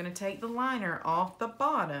it, so we're going to take the liner off the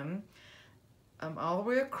bottom all the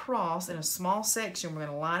way across in a small section. We're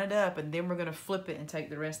going to line it up, and then we're going to flip it and take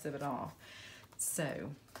the rest of it off. So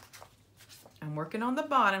I'm working on the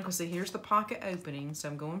bottom because see, here's the pocket opening. So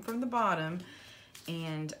I'm going from the bottom,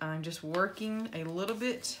 and I'm just working a little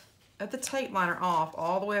bit of the tape liner off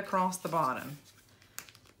all the way across the bottom.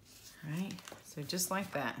 All right, so just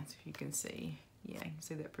like that, if you can see. Yeah, you can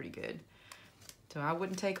see that pretty good. So I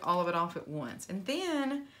wouldn't take all of it off at once. And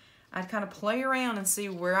then I'd kind of play around and see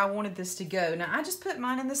where I wanted this to go. Now I just put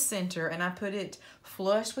mine in the center, and I put it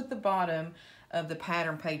flush with the bottom of the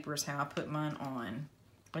pattern paper is how I put mine on.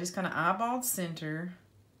 I just kind of eyeballed center,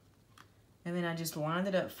 and then I just lined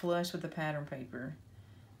it up flush with the pattern paper.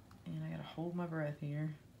 And I gotta hold my breath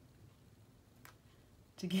here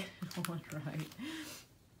to get it on right.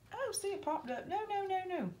 Oh, see, it popped up. No, no, no,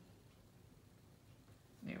 no.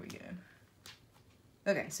 There we go.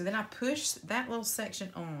 Okay, so then I push that little section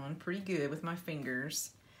on pretty good with my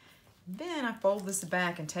fingers. Then I fold this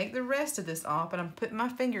back and take the rest of this off, but I'm putting my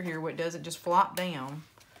finger here where it doesn't just flop down.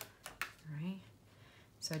 All right.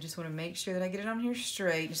 So I just want to make sure that I get it on here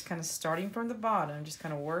straight, just kind of starting from the bottom, just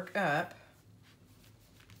kind of work up.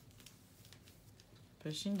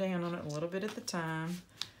 Pushing down on it a little bit at the time.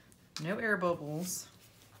 No air bubbles.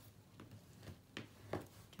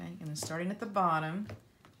 Okay, and then starting at the bottom,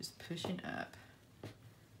 just pushing up.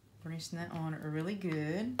 Bracing that on really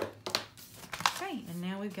good. Okay, and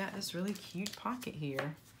now we've got this really cute pocket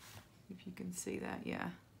here. If you can see that, yeah.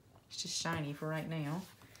 It's just shiny for right now.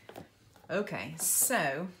 Okay,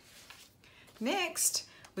 so next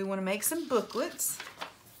we want to make some booklets,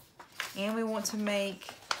 and we want to make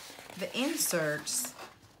the inserts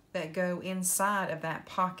that go inside of that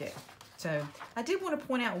pocket. So I did want to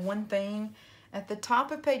point out one thing. At the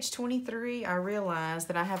top of page 23, I realized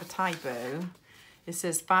that I have a typo. It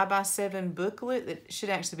says 5x7 booklet. It should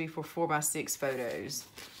actually be for 4x6 photos.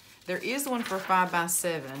 There is one for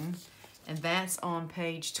 5x7, and that's on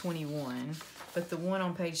page 21. But the one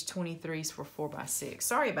on page 23 is for 4x6.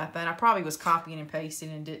 Sorry about that. I probably was copying and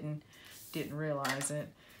pasting and didn't realize it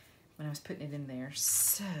when I was putting it in there.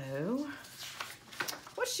 So,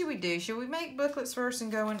 what should we do? Should we make booklets first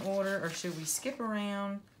and go in order, or should we skip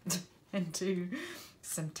around and do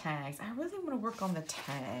some tags? I really want to work on the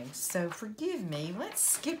tags, so forgive me. Let's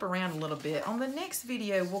skip around a little bit. On the next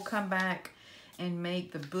video, we'll come back and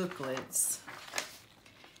make the booklets,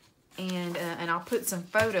 and I'll put some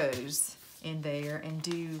photos in there and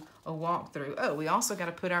do a walkthrough. Oh, we also got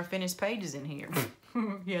to put our finished pages in here.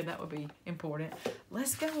 Yeah, that would be important.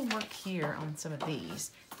 Let's go and work here on some of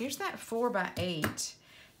these. Here's that 4x8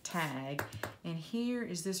 tag, and here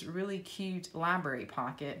is this really cute library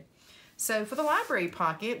pocket. So for the library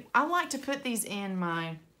pocket, I like to put these in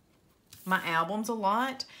my albums a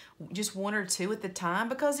lot, just one or two at the time,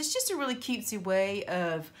 because it's just a really cutesy way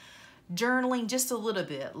of journaling just a little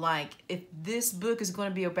bit. Like if this book is going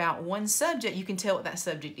to be about one subject, you can tell what that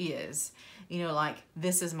subject is. You know, like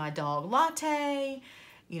this is my dog Latte.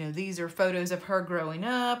 You know, these are photos of her growing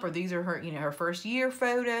up, or these are her, you know, her first year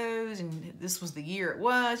photos, and this was the year it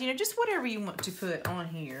was. You know, just whatever you want to put on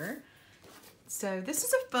here. So this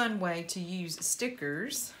is a fun way to use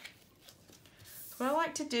stickers. So what I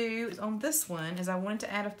like to do is on this one is I wanted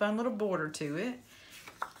to add a fun little border to it.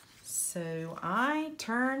 So I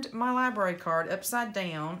turned my library card upside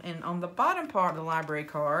down, and on the bottom part of the library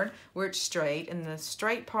card where it's straight, and the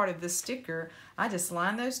straight part of the sticker, I just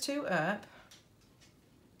lined those two up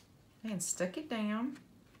and stuck it down.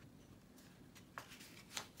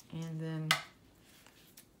 And then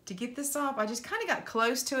to get this off, I just kind of got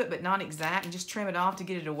close to it, but not exact, and just trim it off to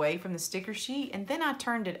get it away from the sticker sheet. And then I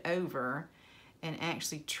turned it over and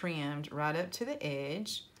actually trimmed right up to the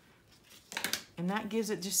edge. And that gives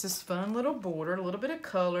it just this fun little border, a little bit of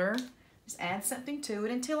color. Just add something to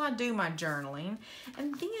it until I do my journaling.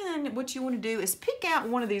 And then what you want to do is pick out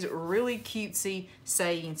one of these really cutesy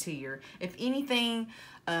sayings here. If anything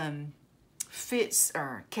fits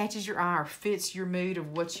or catches your eye or fits your mood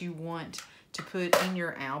of what you want to put in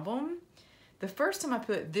your album. The first time I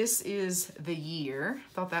put "This is the year,"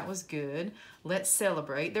 thought that was good. Let's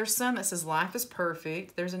celebrate. There's some that says "Life is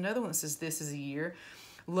perfect." There's another one that says "This is a year."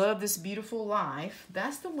 Love this beautiful life.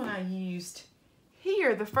 That's the one I used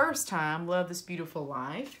here the first time. Love this beautiful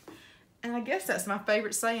life. And I guess that's my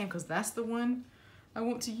favorite saying because that's the one I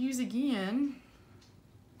want to use again.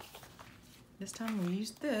 This time we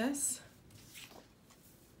used this.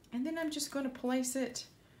 And then I'm just going to place it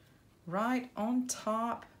right on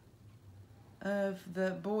top of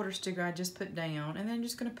the border sticker I just put down, and then I'm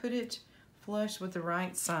just going to put it flush with the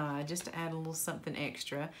right side just to add a little something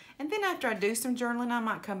extra. And then after I do some journaling, I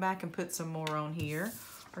might come back and put some more on here,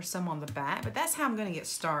 or some on the back, but that's how I'm gonna get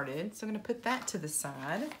started. So I'm gonna put that to the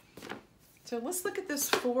side. So let's look at this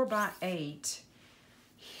 4x8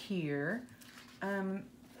 here.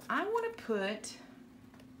 I want to put,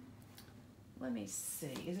 let me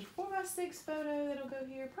see, is it a 4x6 photo that'll go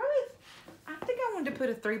here? Probably, I think I wanted to put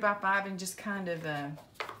a 3x5 and just kind of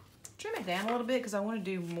trim it down a little bit because I want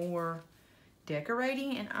to do more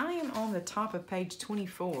decorating. And I am on the top of page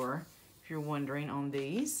 24, if you're wondering, on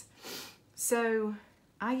these. So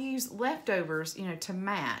I use leftovers, you know, to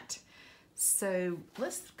mat. So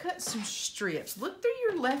let's cut some strips. Look through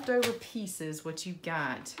your leftover pieces, what you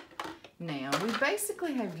got. Now, we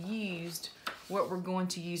basically have used what we're going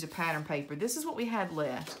to use a pattern paper. This is what we had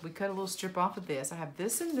left. We cut a little strip off of this. I have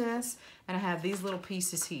this and this, and I have these little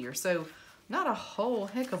pieces here. So not a whole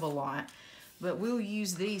heck of a lot, but we'll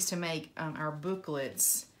use these to make our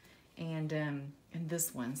booklets and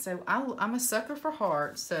this one. So I'm a sucker for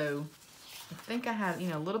heart, so I think I have, you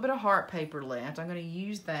know, a little bit of heart paper left. I'm going to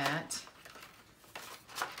use that.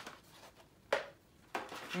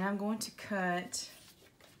 And I'm going to cut,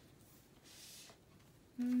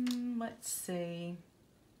 let's see,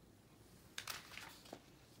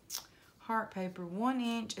 heart paper 1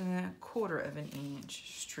 inch and then 1/4 of an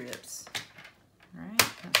inch strips. All right,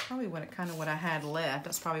 that's probably what I had left.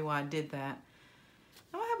 That's probably why I did that.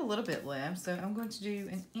 Now I have a little bit left, so I'm going to do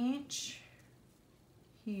 1 inch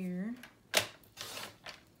here.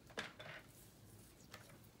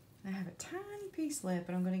 I have a tiny piece left,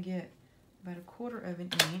 but I'm going to get about 1/4 of an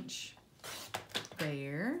inch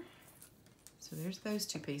there. So there's those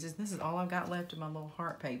two pieces. This is all I've got left of my little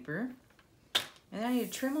heart paper. And I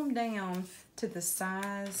need to trim them down to the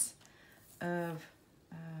size of,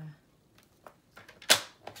 I'm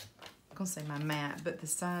gonna say my mat, but the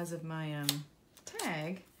size of my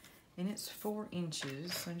tag, and it's 4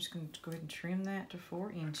 inches. So I'm just gonna go ahead and trim that to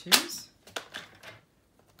 4 inches.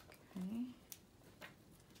 Okay.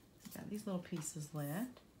 Got these little pieces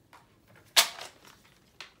left.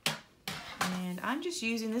 And I'm just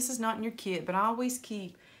using, this is not in your kit, but I always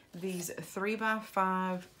keep these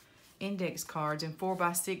 3x5 index cards and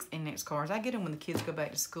 4x6 index cards. I get them when the kids go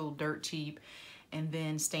back to school dirt cheap and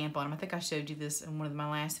then stamp on them. I think I showed you this in one of my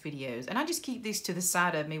last videos. And I just keep these to the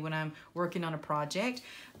side of me when I'm working on a project.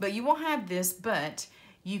 But you won't have this, but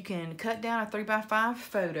you can cut down a 3x5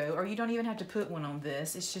 photo, or you don't even have to put one on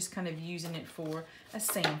this. It's just kind of using it for a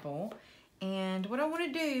sample. And what I want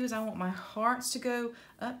to do is I want my hearts to go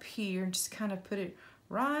up here and just kind of put it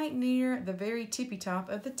right near the very tippy top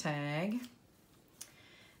of the tag.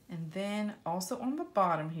 And then also on the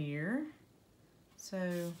bottom here.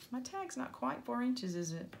 So my tag's not quite 4 inches,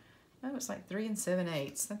 is it? Oh, it's like 3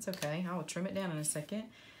 7/8. That's okay. I will trim it down in a second.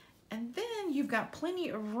 And then you've got plenty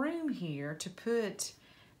of room here to put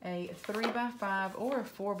a 3x5 or a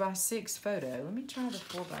 4x6 photo. Let me try the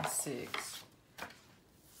 4x6.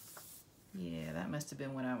 Yeah, that must have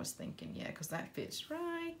been what I was thinking. Yeah, because that fits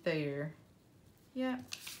right there. Yeah,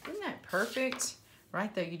 isn't that perfect?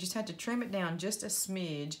 Right there, you just have to trim it down just a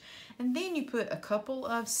smidge. And then you put a couple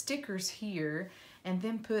of stickers here and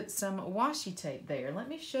then put some washi tape there. Let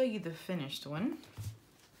me show you the finished one.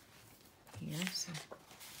 Here, so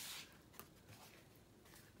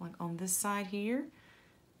like on this side here,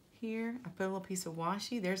 I put a little piece of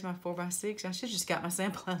washi. There's my 4x6. I should have just got my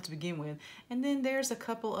sample out to begin with. And then there's a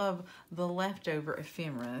couple of the leftover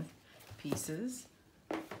ephemera pieces.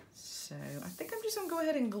 So I think I'm just gonna go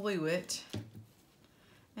ahead and glue it.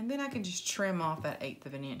 And then I can just trim off that 1/8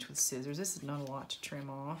 of an inch with scissors. This is not a lot to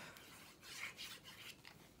trim off.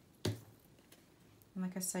 And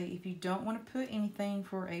like I say, if you don't want to put anything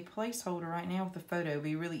for a placeholder right now with the photo, it'd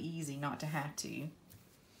be really easy not to have to.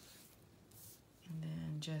 And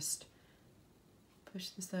then just push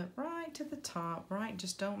this up right to the top, right?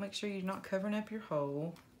 Just don't, make sure you're not covering up your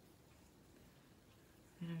hole.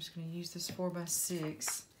 And I'm just going to use this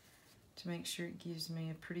 4x6 to make sure it gives me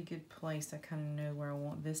a pretty good place. I kind of know where I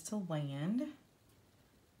want this to land.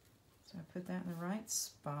 So I put that in the right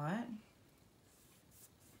spot.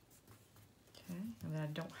 Okay, and then I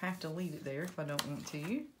don't have to leave it there if I don't want to.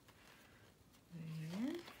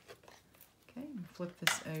 There. Okay, and flip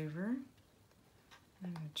this over.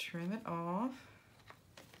 I'm going to trim it off.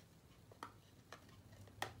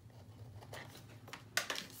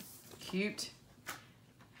 Cute.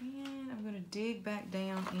 And I'm going to dig back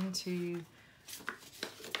down into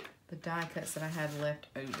the die cuts that I had left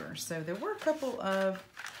over. So there were a couple of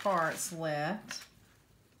parts left.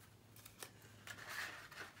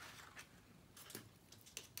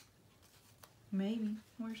 Maybe.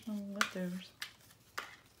 Where's my leftovers?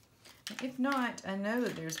 If not, I know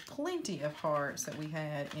that there's plenty of hearts that we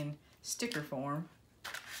had in sticker form.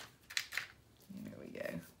 There we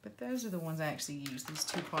go. those are the ones I actually used, these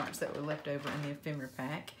 2 parts that were left over in the ephemera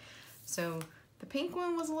pack. So the pink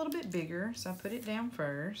one was a little bit bigger, so I put it down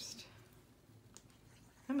first.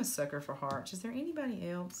 I'm a sucker for hearts. Is there anybody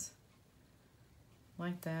else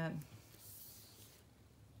like that?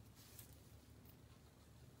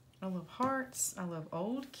 I love hearts. I love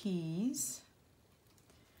old keys.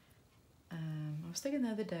 I was thinking the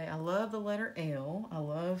other day, I love the letter L.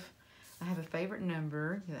 I have a favorite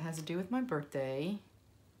number that has to do with my birthday.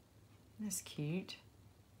 That's cute.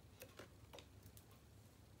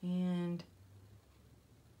 And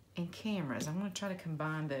cameras. I'm going to try to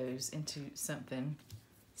combine those into something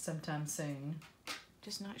sometime soon.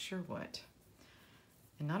 Just not sure what.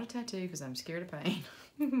 And not a tattoo because I'm scared of pain.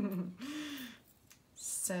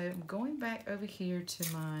 So I'm going back over here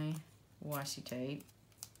to my washi tape.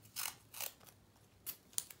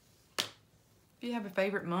 If you have a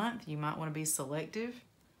favorite month, you might want to be selective.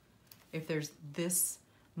 If there's this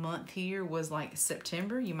month here was like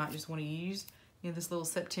September, you might just want to use, you know, this little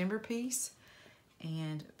September piece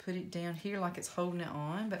and put it down here like it's holding it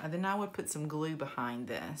on. But then I would put some glue behind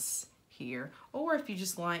this here. Or if you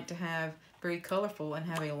just like to have very colorful and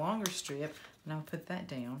have a longer strip, then I'll put that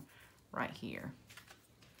down right here.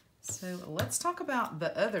 So let's talk about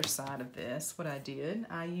the other side of this, what I did.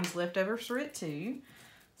 I used leftovers for it too.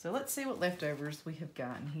 So let's see what leftovers we have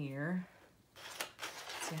gotten here.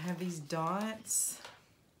 So I have these dots.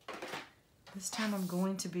 This time I'm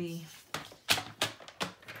going to be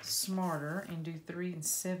smarter and do 3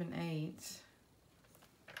 7/8.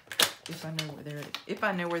 If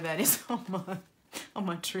I know where that is on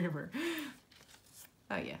my trimmer.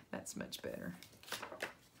 Oh yeah, that's much better.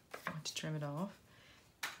 I have to trim it off.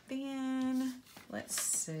 Then let's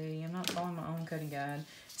see. I'm not following my own cutting guide.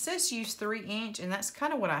 It says use 3-inch, and that's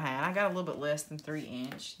kind of what I had. I got a little bit less than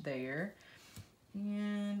 3-inch there.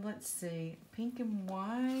 And let's see, pink and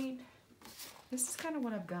white. This is kind of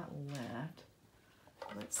what I've got left.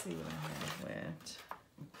 Let's see what I have left.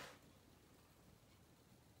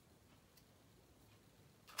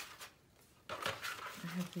 I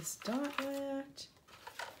have this dot left.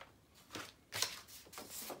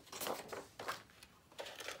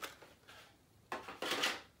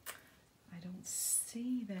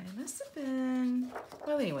 See that it must have been,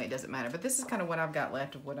 well, anyway, it doesn't matter, but this is kind of what I've got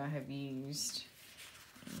left of what I have used.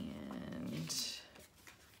 And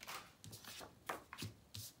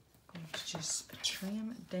I'm going to just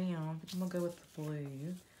trim down. I'm gonna go with the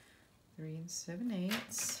blue. 3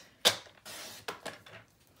 7/8.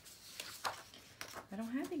 I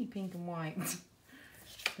don't have any pink and white,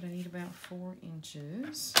 but I need about 4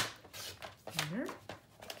 inches here.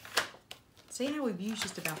 See how we've used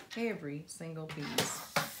just about every single piece.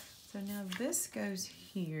 So now this goes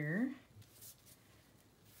here,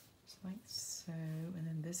 just like so, and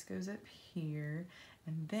then this goes up here,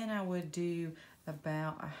 and then I would do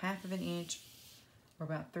about a 1/2 inch or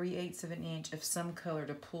about 3/8 of an inch of some color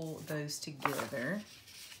to pull those together.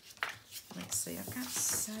 Let's see, I've got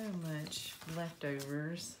so much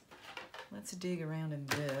leftovers. Let's dig around in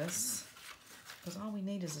this, because all we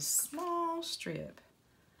need is a small strip.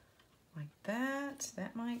 Like that.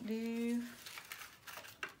 That might do.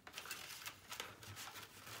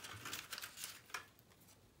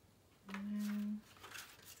 I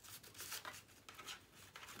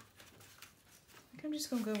think I'm just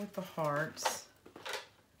going to go with the hearts.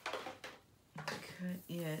 Cut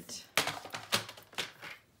it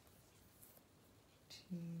to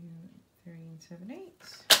 3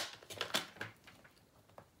 7/8.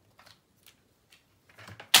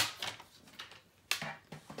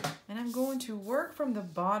 And I'm going to work from the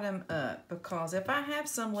bottom up, because if I have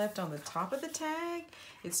some left on the top of the tag,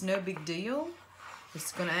 it's no big deal.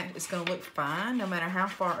 It's gonna look fine no matter how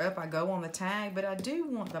far up I go on the tag, but I do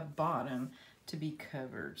want the bottom to be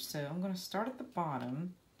covered. So I'm gonna start at the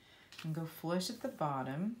bottom and go flush at the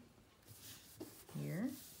bottom here.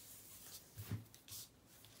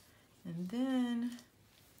 And then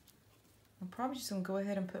I'm probably just gonna go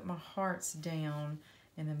ahead and put my hearts down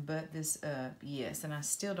and then butt this up. Yes, and I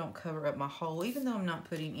still don't cover up my hole, even though I'm not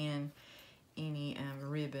putting in any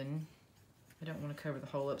ribbon. I don't want to cover the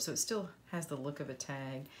hole up, so it still has the look of a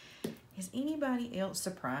tag. Is anybody else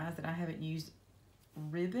surprised that I haven't used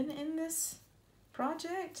ribbon in this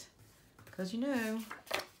project? Because, you know,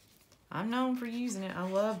 I'm known for using it. I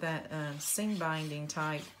love that seam binding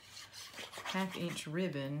type 1/2 inch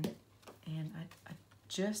ribbon, and I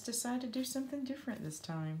just decided to do something different this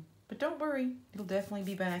time. But don't worry, it'll definitely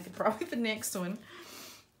be back, and probably the next one.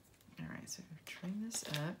 All right, so trim this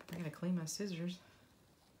up. I gotta clean my scissors.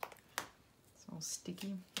 It's all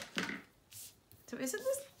sticky. So isn't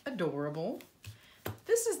this adorable?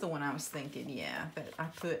 This is the one I was thinking, yeah, that I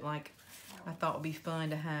put like, I thought would be fun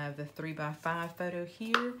to have the 3x5 photo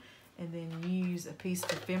here and then use a piece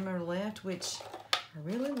of ephemera left, which I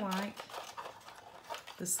really like.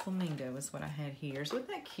 This flamingo is what I had here. So isn't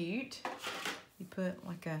that cute? You put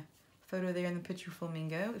like a photo there and then put your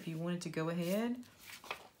flamingo if you wanted to go ahead.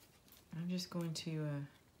 I'm just going to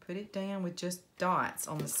put it down with just dots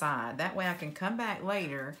on the side. That way I can come back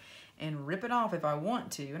later and rip it off if I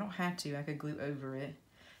want to. I don't have to. I could glue over it,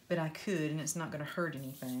 but I could, and it's not going to hurt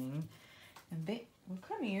anything. And then, well,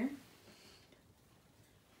 come here.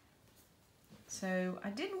 So I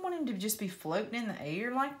didn't want him to just be floating in the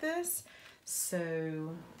air like this. So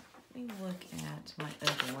let me look at my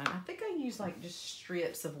other one. I think I used like just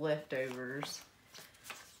strips of leftovers.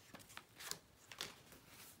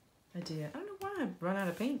 I did. I don't know why I run out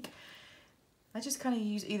of pink. I just kind of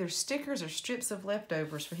use either stickers or strips of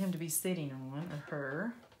leftovers for him to be sitting on, or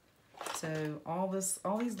her. So all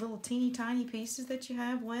these little teeny tiny pieces that you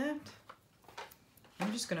have left,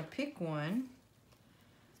 I'm just gonna pick one.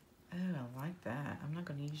 Oh, I like that. I'm not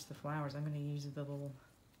gonna use the flowers. I'm gonna use the little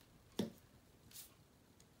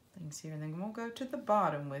things here, and then we'll go to the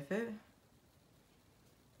bottom with it.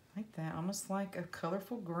 Like that, almost like a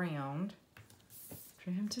colorful ground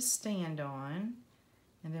for him to stand on.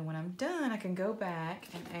 And then when I'm done, I can go back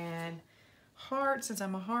and add hearts, since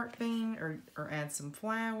I'm a heart fiend, or add some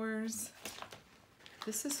flowers.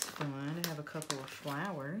 This is fun to have a couple of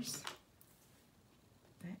flowers.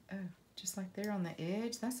 Oh, just like there on the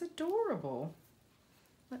edge. That's adorable.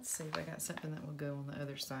 Let's see if I got something that will go on the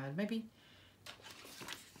other side. Maybe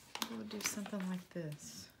we'll do something like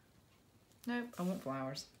this. Nope, I want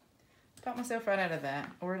flowers. Got myself right out of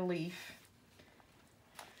that. Or a leaf.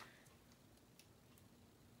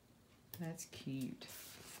 That's cute.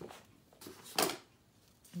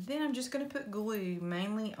 And then I'm just going to put glue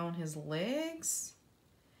mainly on his legs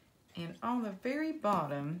and on the very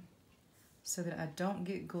bottom so that I don't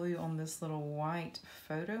get glue on this little white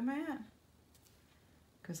photo mat.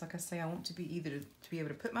 Because like I say, I want to be either to be able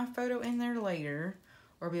to put my photo in there later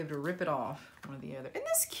or be able to rip it off, one or the other. Isn't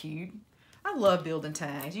this cute? I love building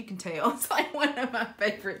tags. You can tell it's like one of my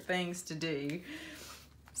favorite things to do.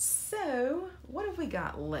 So, what have we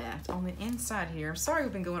got left on the inside here? I'm sorry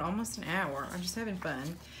we've been going almost an hour. I'm just having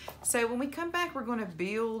fun. So when we come back, we're going to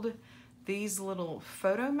build these little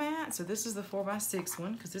photo mats. So this is the 4x6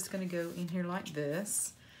 one because it's going to go in here like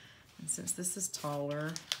this. And since this is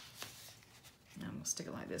taller, I'm going to stick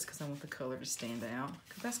it like this because I want the color to stand out.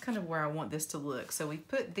 Because that's kind of where I want this to look. So we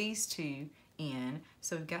put these two in.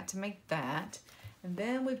 So we've got to make that. And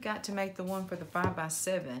then we've got to make the one for the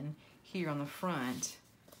 5x7 here on the front.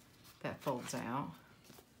 That folds out.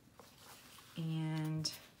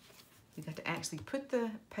 And we got to actually put the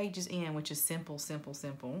pages in, which is simple, simple,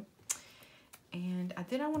 simple. And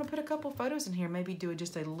then I want to put a couple photos in here, maybe do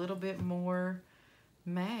just a little bit more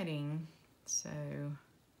matting. So,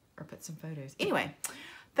 or put some photos. Anyway,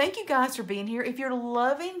 thank you guys for being here. If you're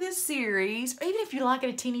loving this series, or even if you like it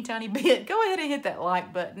a teeny tiny bit, go ahead and hit that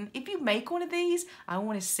like button. If you make one of these, I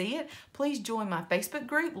want to see it. Please join my Facebook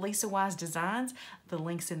group, Lisa Wise Designs. The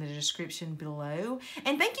link's in the description below.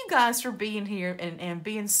 And thank you guys for being here and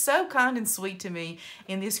being so kind and sweet to me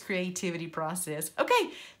in this creativity process.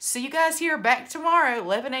 Okay, see you guys here back tomorrow,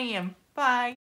 11 a.m. Bye.